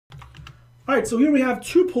All right, so here we have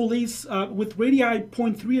two pulleys with radii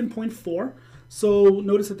 0.3 and 0.4. So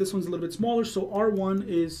notice that this one's a little bit smaller. So R1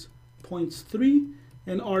 is 0.3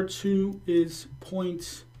 and R2 is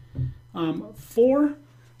 0.4.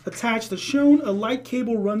 Attached as shown, a light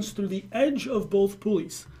cable runs through the edge of both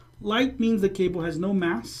pulleys. Light means the cable has no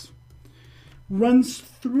mass. Runs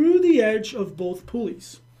through the edge of both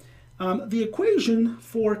pulleys. The equation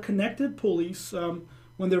for connected pulleys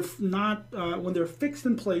when they're fixed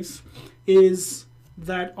in place is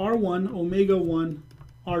that R1 omega 1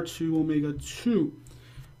 R2 omega 2.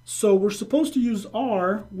 So we're supposed to use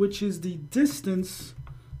R, which is the distance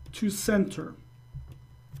to center.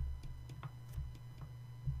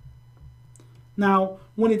 Now,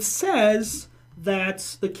 when it says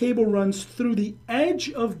that the cable runs through the edge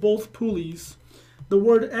of both pulleys, the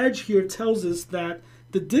word edge here tells us that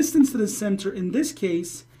the distance to the center in this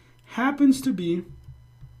case happens to be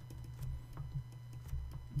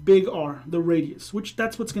big R, the radius, which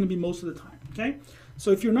that's what's going to be most of the time, okay? So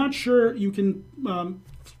if you're not sure, you can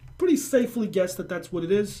pretty safely guess that that's what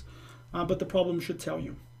it is, but the problem should tell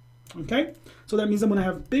you, okay? So that means I'm going to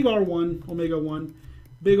have big R1, omega 1,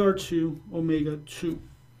 big R2, omega 2.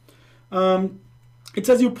 It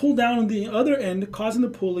says you pull down on the other end, causing the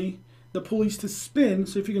pulleys to spin.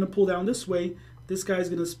 So if you're going to pull down this way, this guy's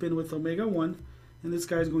going to spin with omega 1, and this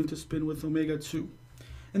guy's going to spin with omega 2.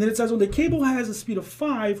 And then it says when the cable has a speed of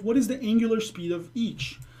 5, what is the angular speed of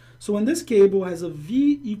each? So when this cable has a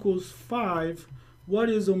V equals 5, what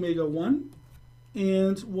is omega 1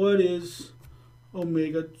 and what is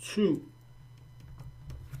omega 2?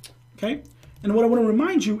 Okay? And what I want to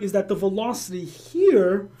remind you is that the velocity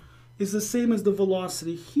here is the same as the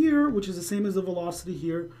velocity here, which is the same as the velocity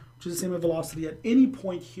here, which is the same as velocity at any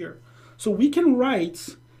point here. So we can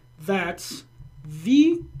write that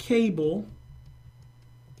V cable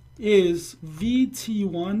is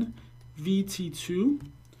VT1, VT2.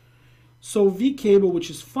 So V cable, which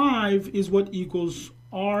is 5, is what equals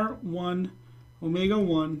R1 omega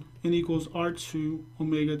 1 and equals R2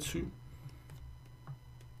 omega 2.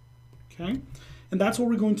 Okay? And that's what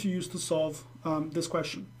we're going to use to solve this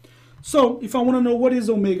question. So if I want to know what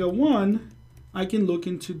is omega 1, I can look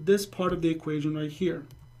into this part of the equation right here.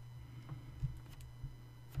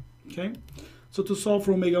 Okay? So to solve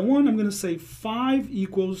for omega 1, I'm going to say 5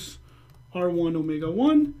 equals R1 omega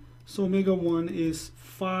 1. So omega 1 is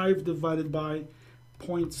 5 divided by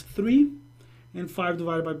 0.3. And 5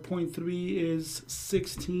 divided by 0.3 is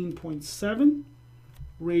 16.7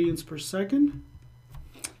 radians per second.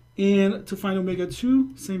 And to find omega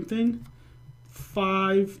 2, same thing.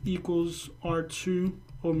 5 equals R2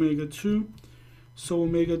 omega 2. So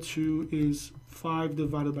omega 2 is 5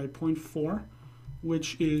 divided by 0.4,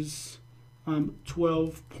 which is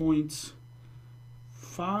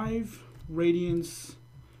 12.5 radians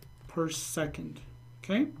per second.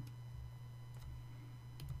 Okay?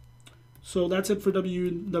 So that's it for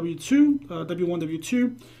W1,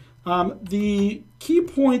 W2. The key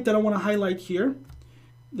point that I want to highlight here,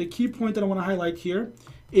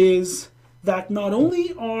 is that not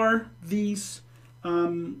only are these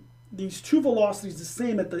two velocities the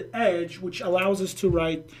same at the edge, which allows us to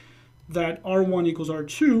write that R1 equals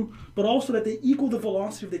R2, but also that they equal the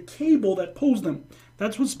velocity of the cable that pulls them.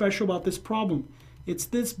 That's what's special about this problem. It's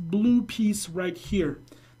this blue piece right here,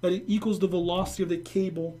 that it equals the velocity of the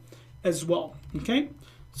cable as well, okay?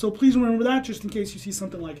 So please remember that just in case you see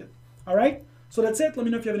something like it. All right, so that's it. Let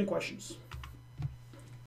me know if you have any questions.